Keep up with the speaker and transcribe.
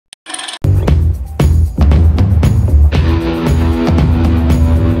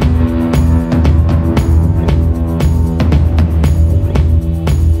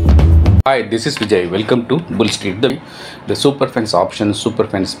Hi, this is Vijay. Welcome to Bull Street. The super fence option, super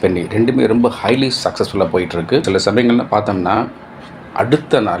fence penny ரெண்டுமே ரொம்ப highly successful போயிட்டு இருக்கு. சில சமயங்கள்ல பார்த்தோம்னா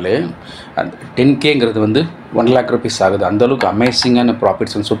அடுத்த நாளே அந்த 10Kங்கிறது வந்து 1 lakh rupees ஆகுது. அந்த அளவுக்கு அமேசிங்கான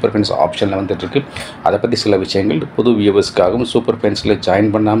ப்ராஃபிட்ஸ் வந்து சூப்பர் ஃபென்ஸ் ஆப்ஷனில் வந்துட்டு இருக்கு. அதை பற்றி சில விஷயங்கள் புது வியூவர்ஸ்க்காகவும் சூப்பர் ஃபென்ஸில்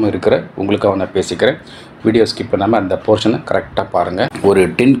ஜாயின் பண்ணாமல் இருக்கிற உங்களுக்காக நான் பேசிக்கிறேன். வீடியோ ஸ்கிப் பண்ணாமல் அந்த போர்ஷனை கரெக்டாக பாருங்கள். ஒரு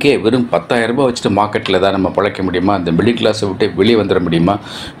 10K வெறும் 10,000 ரூபாய் வச்சுட்டு மார்க்கெட்டில் தான் நம்ம பிழைக்க முடியுமா? அந்த மிடில் கிளாஸை விட்டு வெளியே வந்துட முடியுமா?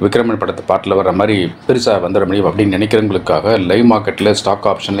 விக்ரமன் படத்தை பாட்டில் வர மாதிரி பெருசாக வந்துட முடியும் அப்படின்னு நினைக்கிறவங்களுக்காக லைவ் மார்க்கெட்டில் ஸ்டாக்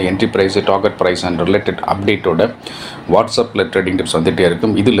ஆப்ஷனில் entry price, target price and related அப்டேட்டோட வாட்ஸ்அப்பில் ட்ரேடிங் டிப்ஸ் வந்துகிட்டே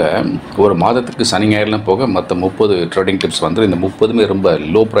இருக்கும். இதில் ஒரு மாதத்துக்கு சனி ஞாயிறுலாம் போக மற்ற 30 ட்ரேடிங் டிப்ஸ் வந்து இந்த 30மே ரொம்ப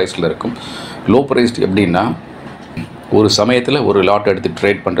லோ ப்ரைஸில் இருக்கும். லோ ப்ரைஸ் எப்படின்னா, ஒரு சமயத்தில் ஒரு லாட் எடுத்து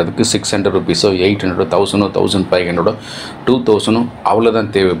ட்ரேட் பண்ணுறதுக்கு 600 rupees, 800, 1000, 1500, 2000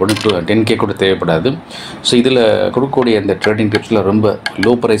 அவ்வளோதான் தேவைப்படும். 10K கூட தேவைப்படாது. ஸோ இதில் கொடுக்கக்கூடிய இந்த ட்ரேடிங் டிப்ஸில் ரொம்ப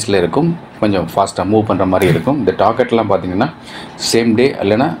லோ ப்ரைஸில் இருக்கும், கொஞ்சம் ஃபாஸ்ட்டாக மூவ் பண்ணுற மாதிரி இருக்கும். இந்த டார்கெட்லாம் பார்த்தீங்கன்னா சேம் டே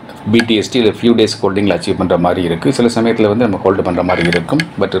இல்லைனா பிடிஎஸ்டி இல்லை ஃபியூ டேஸ் ஹோல்டிங்கில் அச்சீவ் பண்ணுற மாதிரி இருக்குது. சில சமயத்தில் வந்து நம்ம ஹோல்டு பண்ணுற மாதிரி இருக்கும்.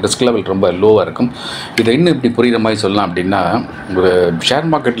 பட் ரிஸ்க் லெவல் ரொம்ப லோவாக இருக்கும். இதை இன்னும் இப்படி புரிகிற மாதிரி சொல்லலாம் அப்படின்னா, ஒரு ஷேர்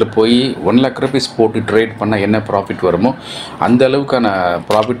மார்க்கெட்டில் போய் 1 lakh rupees போட்டு ட்ரேட் பண்ணால் என்ன ப்ராஃபிட் வருமோ அந்த அளவுக்கான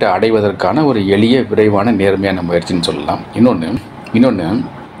ப்ராஃபிட்டை அடைவதற்கான ஒரு எளிய, விரைவான, நேர்மையான முயற்சின்னு சொல்லலாம். இன்னொன்று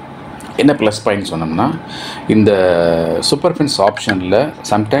என்ன ப்ளஸ் பாயிண்ட் சொன்னோம்னா, இந்த சூப்பர் ஃபென்ஸ் ஆப்ஷனில்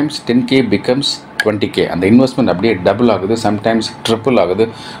சம்டைம்ஸ் 10K பிகம்ஸ் 20K. அந்த இன்வெஸ்ட்மெண்ட் அப்படியே டபுள் ஆகுது, சம்டைம்ஸ் ட்ரிபிள் ஆகுது.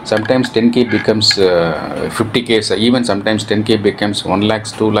 Sometimes 10K becomes 50K, even sometimes 10K becomes 1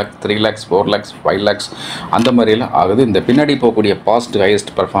 lakhs, 2 lakhs, 3 lakhs, 4 lakhs, 5 lakhs அந்த மாதிரியெல்லாம் ஆகுது. இந்த பின்னாடி போகக்கூடிய பாஸ்ட்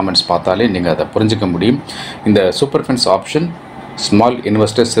ஹையஸ்ட் பர்ஃபார்மன்ஸ் பார்த்தாலே நீங்கள் அதை புரிஞ்சிக்க முடியும். இந்த super fence option small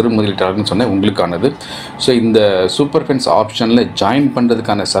investor, சிறு முதலீட்டாளர்னு சொன்ன உங்களுக்கானது. ஸோ இந்த சூப்பர் ஃபென்ஸ் ஆப்ஷனில் ஜாயின்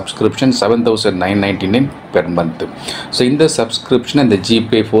பண்ணுறதுக்கான சப்ஸ்கிரிப்ஷன் 7,999 பெர் மந்த். ஸோ இந்த சப்ஸ்கிரிப்ஷனை இந்த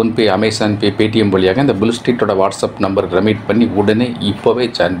ஜிபே, ஃபோன்பே, அமேசான் பே, பேடிஎம் வழியாக இந்த புல் ஸ்ட்ரீட்டோட வாட்ஸ்அப் நம்பருக்கு ரெமிட் பண்ணி உடனே இப்போவே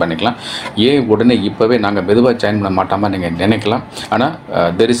ஜாயின் பண்ணிக்கலாம். ஏன் உடனே இப்போவே நாங்கள் மெதுவாக ஜாயின் பண்ண மாட்டாமல் நீங்கள் நினைக்கலாம்.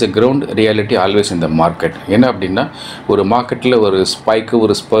 ஆனால் there is a ground reality always இந்த மார்க்கெட். என்ன அப்படின்னா, ஒரு மார்க்கெட்டில் ஒரு ஸ்பைக்கு,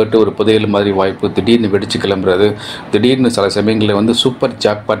 ஒரு ஸ்பர்ட்டு, ஒரு புதையல் மாதிரி வாய்ப்பு, திடீர்னு வெடிச்சு கிளம்புறது, திடீர்னு சில சமயங்களில் வந்து சூப்பர்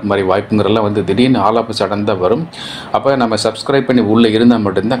ஜாக்பாட் மாதிரி வாய்ப்புங்கிறலாம் வந்து திடீர்னு ஆல் ஆஃப் சடன் தான் வரும். அப்போ நம்ம சப்ஸ்கிரைப் பண்ணி உள்ளே இருந்தால்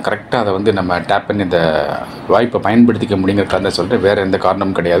மட்டும்தான் கரெக்டாக அதை வந்து நம்ம டேப் பண்ணி இந்த வாய்ப்பை பயன்படுத்திக்க முடியுங்கிறத சொல்லிட்டு வேறு எந்த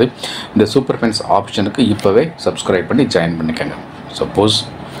காரணமும் கிடையாது. இந்த சூப்பர் ஃபென்ஸ் ஆப்ஷனுக்கு இப்போவே சப்ஸ்கிரைப் பண்ணி ஜாயின் பண்ணிக்கோங்க. சப்போஸ்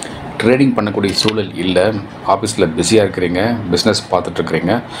ட்ரேடிங் பண்ணக்கூடிய சூழல் இல்லை, ஆஃபீஸில் பிஸியாக இருக்கிறீங்க, பிஸ்னஸ்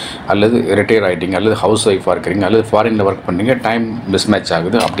பார்த்துட்ருக்கிறீங்க, அல்லது ரிட்டையர் ஆகிட்டீங்க, அல்லது ஹவுஸ் ஒய்ஃபாக இருக்கிறீங்க, அல்லது ஃபாரினில் ஒர்க் பண்ணுறீங்க, டைம் மிஸ்மேட்ச்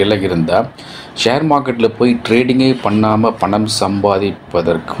ஆகுது, அப்படியெல்லாம் இருந்தால் ஷேர் மார்க்கெட்டில் போய் ட்ரேடிங்கே பண்ணாமல் பணம்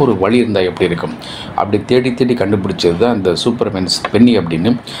சம்பாதிப்பதற்கு ஒரு வழி இருந்தால் எப்படி இருக்கும்? அப்படி தேடி தேடி கண்டுபிடிச்சது தான் இந்த சூப்பர் ஃபென்ஸ் பென்னி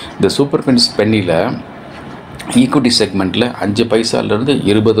அப்படின்னு. இந்த சூப்பர் ஃபென்ஸ் பென்னியில் ஈக்விட்டி செக்மெண்ட்டில் 5 பைசாலேருந்து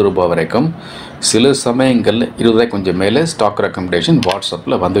 20 ரூபாய் வரைக்கும், சில சமயங்களில் 20 ரூபாய் கொஞ்சம் மேலே ஸ்டாக் ரெக்கமெண்டேஷன்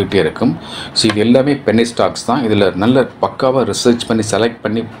வாட்ஸ்அப்பில் வந்துக்கிட்டே இருக்கும். ஸோ இது எல்லாமே பென்னி ஸ்டாக்ஸ் தான். இதில் நல்ல பக்காவாக ரிசர்ச் பண்ணி செலக்ட்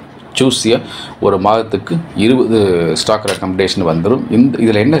பண்ணி சூஸியாக ஒரு மாதத்துக்கு 20 ஸ்டாக் ரெக்கமெண்டேஷன் வந்துடும்.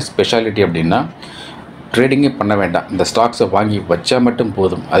 இதில் என்ன ஸ்பெஷாலிட்டி அப்படின்னா, ட்ரேடிங்கே பண்ண வேண்டாம், இந்த ஸ்டாக்ஸை வாங்கி வச்சா மட்டும்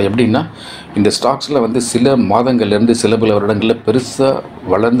போதும். அது எப்படின்னா, இந்த ஸ்டாக்ஸில் வந்து சில மாதங்கள்லேருந்து சில பல வருடங்களில் பெருசாக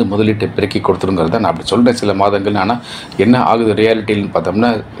வளர்ந்து முதலீட்டை பெருக்கி கொடுத்துருங்கிறது தான் நான் அப்படி சொல்கிறேன். சில மாதங்கள். ஆனால் என்ன ஆகுது ரியாலிட்டின்னு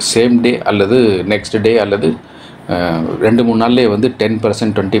பார்த்தோம்னா, சேம் டே அல்லது நெக்ஸ்ட் டே அல்லது 2-3 நாள்லேயே வந்து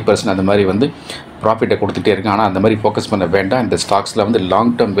 10%, 20% அந்த மாதிரி வந்து ப்ராஃபிட்டை கொடுத்துட்டே இருக்கு. ஆனால் அந்த மாதிரி ஃபோக்கஸ் பண்ண வேண்டாம். இந்த ஸ்டாக்ஸில் வந்து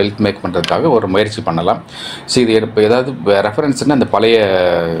லாங் டேர்ம் வெல்த் மேக் பண்ணுறதுக்காக ஒரு முயற்சி பண்ணலாம். ஸோ இது இப்போ ஏதாவது ரெஃபரன்ஸ்னால் அந்த பழைய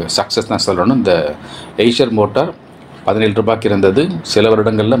சக்ஸஸ் தான் சொல்லணும். இந்த ஐஷர் மோட்டார் 17 ரூபாய்க்கு இருந்தது, சில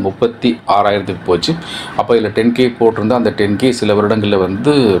வருடங்களில் 36,000க்கு போச்சு. அப்போ இதில் 10K போட்டிருந்தால் அந்த 10K சில வருடங்களில்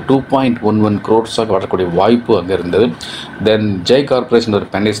வந்து 2.11 crores வரக்கூடிய வாய்ப்பு அங்கே இருந்தது. தென் ஜெய் கார்பரேஷன்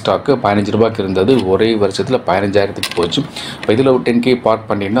ஒரு பென்னி ஸ்டாக்கு 15 ரூபாய்க்கு இருந்தது, ஒரே வருஷத்தில் 15,000க்கு போச்சு. இப்போ இதில் ஒரு 10K பார்க்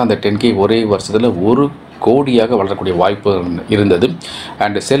பண்ணியிருந்தால் அந்த 10K ஒரே வருஷத்தில் 1 கோடியாக வளரக்கூடிய வாய்ப்பு இருந்தது.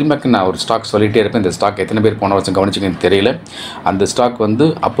 அண்ட் செல்மெக்கு நான் ஒரு ஸ்டாக் சொல்லிகிட்டே இருப்பேன். இந்த ஸ்டாக் எத்தனை பேர் போன வருஷம் கவனிச்சிங்கன்னு தெரியல. அந்த ஸ்டாக் வந்து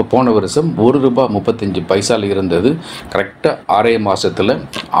அப்போ போன வருஷம் 1 ரூபாய் 35 பைசாவில் இருந்தது. கரெக்டாக 6 மாதத்தில்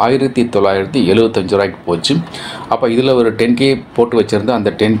 1975 ரூபாய்க்கு போச்சு. அப்போ இதில் ஒரு 10K போட்டு வச்சுருந்தா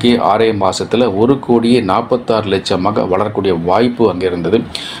அந்த 10K 6 மாதத்தில் 1,46 லட்சமாக வளரக்கூடிய வாய்ப்பு அங்கே இருந்தது.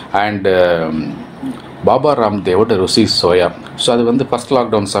 அண்டு பாபா ராம்தேவோட ருசி சோயா. ஸோ அது வந்து ஃபஸ்ட்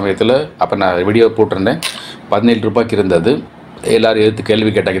லாக்டவுன் சமயத்தில் அப்போ நான் வீடியோ போட்டிருந்தேன். 17 ரூபாய்க்கு இருந்தது. எல்லோரும் எடுத்து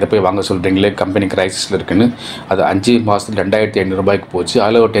கேள்வி கேட்டாங்க, இதை போய் வாங்க சொல்கிறீங்களே, கம்பெனி கிரைசிஸில் இருக்குன்னு. அது 5 மாதத்தில் 2,500 ரூபாய்க்கு போச்சு.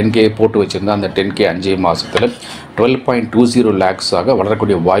 அதில் ஒரு 10K போட்டு வச்சுருந்தா அந்த 10K 5 மாதத்தில் 12.20 lakhs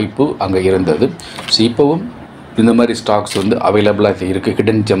வளரக்கூடிய வாய்ப்பு அங்கே இருந்தது. ஸோ இப்போவும் இந்த மாதிரி ஸ்டாக்ஸ் வந்து அவைலபிளாக இருக்குது,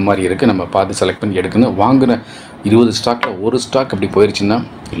 ஹிடன் ஜெம் மாதிரி இருக்குது. நம்ம பார்த்து செலக்ட் பண்ணி எடுக்கணும். வாங்கின 20 ஸ்டாக்கில் ஒரு ஸ்டாக் அப்படி போயிடுச்சுன்னா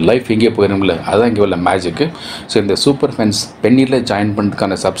லைஃப் எங்கேயே போயிடும்ல, அதுதான் இங்கே உள்ள மேஜிக்கு. ஸோ இந்த சூப்பர் ஃபென்ஸ் பென்னியில் ஜாயின்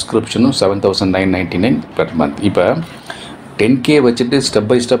பண்ணுறதுக்கான சப்ஸ்கிரிப்ஷனும் 7,999 பெர் மந்த். இப்போ 10K வச்சுட்டு ஸ்டெப்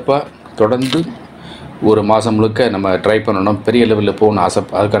பை ஸ்டெப்பாக தொடர்ந்து ஒரு மாதம் முழுக்க நம்ம ட்ரை பண்ணணும், பெரிய லெவலில் போகணும்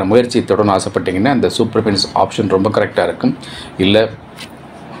அதுக்கான முயற்சி தொடரணும் ஆசைப்பட்டிங்கன்னா இந்த சூப்பர் ஃபென்ஸ் ஆப்ஷன் ரொம்ப கரெக்டாக இருக்கும். இல்லை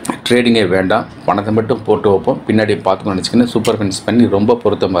ட்ரேடிங்கே வேண்டாம், பணத்தை மட்டும் போட்டு வைப்போம் பின்னாடி பார்த்துக்கணும்னு நினச்சிக்கணும், சூப்பர் ஃபென்ஸ் பண்ணி ரொம்ப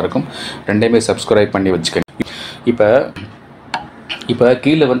பொருத்தமாக இருக்கும். ரெண்டையுமே சப்ஸ்கிரைப் பண்ணி வச்சுக்கோங்க. இப்போ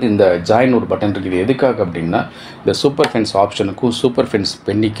கீழே வந்து இந்த ஜாயின் ஒரு பட்டன் இருக்குது. எதுக்காக அப்படின்னா இந்த super fence ஆப்ஷனுக்கும் super fence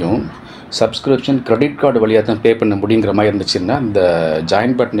பென்னிக்கும் subscription credit card வழியாக தான் பே பண்ண முடியுங்கிற மாதிரி இருந்துச்சுன்னா இந்த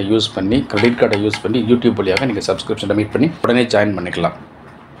ஜாயின் பட்டனை யூஸ் பண்ணி கிரெடிட் கார்டை யூஸ் பண்ணி யூடியூப் வழியாக நீங்கள் சப்ஸ்கிரிப்ஷனை மீட் பண்ணி உடனே ஜாயின் பண்ணிக்கலாம்.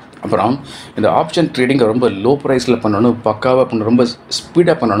 அப்புறம் இந்த ஆப்ஷன் ட்ரேடிங்கை ரொம்ப லோ ப்ரைஸில் பண்ணணும், பக்காவாக பண்ணணும், ரொம்ப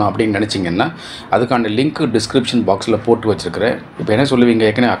ஸ்பீடாக பண்ணணும் அப்படின்னு நினச்சிங்கன்னா அதுக்கான லிங்க் டிஸ்கிரிப்ஷன் பாக்ஸில் போட்டு வச்சுருக்கிறேன். இப்போ என்ன சொல்லுவீங்க,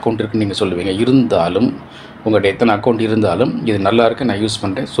 ஏற்கனவே அக்கௌண்ட் இருக்குன்னு நீங்கள் சொல்லுவீங்க, இருந்தாலும் உங்கள்கிட்ட எத்தனை அக்கௌண்ட் இருந்தாலும் இது நல்லா இருக்குது, நான் யூஸ்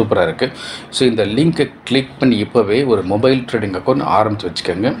பண்ணுறேன், சூப்பராக இருக்குது. ஸோ இந்த லிங்க்கை கிளிக் பண்ணி இப்போவே ஒரு மொபைல் ட்ரேடிங் அக்கௌண்ட் ஆரம்பித்து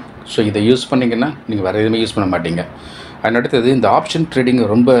வச்சுக்கோங்க. ஸோ இதை யூஸ் பண்ணிங்கன்னா நீங்கள் வேறு எதுவுமே யூஸ் பண்ண மாட்டீங்க. அடுத்தது இந்த ஆப்ஷன் ட்ரேடிங்கை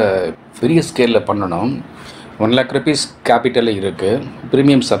ரொம்ப பெரிய ஸ்கேலில் பண்ணணும், 1 lakh rupees கேபிட்டலில் இருக்குது,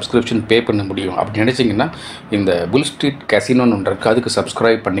 ப்ரீமியம் சப்ஸ்கிரிப்ஷன் பே பண்ண முடியும் அப்படின்னு நினச்சிங்கன்னா இந்த புல் ஸ்ட்ரீட் கசினோன்னு ஒன்று இருக்குது, அதுக்கு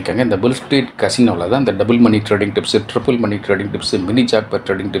சப்ஸ்கிரைப் பண்ணிக்கோங்க. இந்த புல் ஸ்ட்ரீட் கசினோவில் தான் இந்த டபுள் மணி ட்ரேடிங் டிப்ஸு, ட்ரிபிள் மணி trading tips, mini jackpot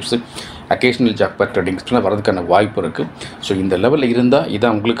trading tips, occasional jackpot trading டிப்ஸ்லாம் வரதுக்கான வாய்ப்பு இருக்குது. ஸோ இந்த லெவலில் இருந்தால்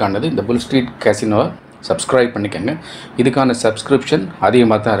இதான் உங்களுக்கானது. இந்த புல் ஸ்ட்ரீட் கசினோவை சப்ஸ்கிரைப் பண்ணிக்கோங்க. இதுக்கான சப்ஸ்கிரிப்ஷன்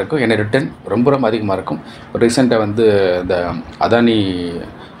அதிகமாக தான் இருக்கும், ஏன்னா ரிட்டர்ன் ரொம்ப அதிகமாக இருக்கும். ரீசெண்டாக வந்து இந்த Adani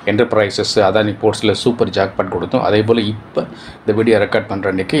enterprises, Adani போர்ட்ஸில் super jackpot கொடுத்தோம். அதே போல் இப்போ இந்த வீடியோ ரெக்கார்ட் பண்ணுற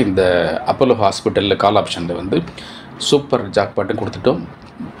அன்றைக்கி இந்த அப்போலோ ஹாஸ்பிட்டலில் கால் ஆப்ஷனில் வந்து சூப்பர் ஜாக்பாட்டும் கொடுத்துட்டோம்.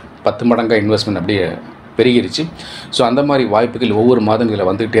 10 மடங்காக இன்வெஸ்ட்மெண்ட் அப்படியே பெருகிருச்சு. ஸோ அந்த மாதிரி வாய்ப்புகள் ஒவ்வொரு மாதம் இதில்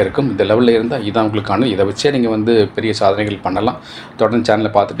வந்துகிட்டே இருக்கும். இந்த லெவலில் இருந்தால் இதான் உங்களுக்கான, இதை வச்சே நீங்கள் வந்து பெரிய சாதனைகள் பண்ணலாம். தொடர்ந்து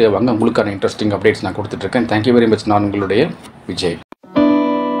சேனலை பார்த்துட்டே வாங்க, உங்களுக்கான இன்ட்ரெஸ்டிங் அப்டேட்ஸ் நான் கொடுத்துட்ருக்கேன். Thank you very much. நான் உங்களுடைய விஜய்.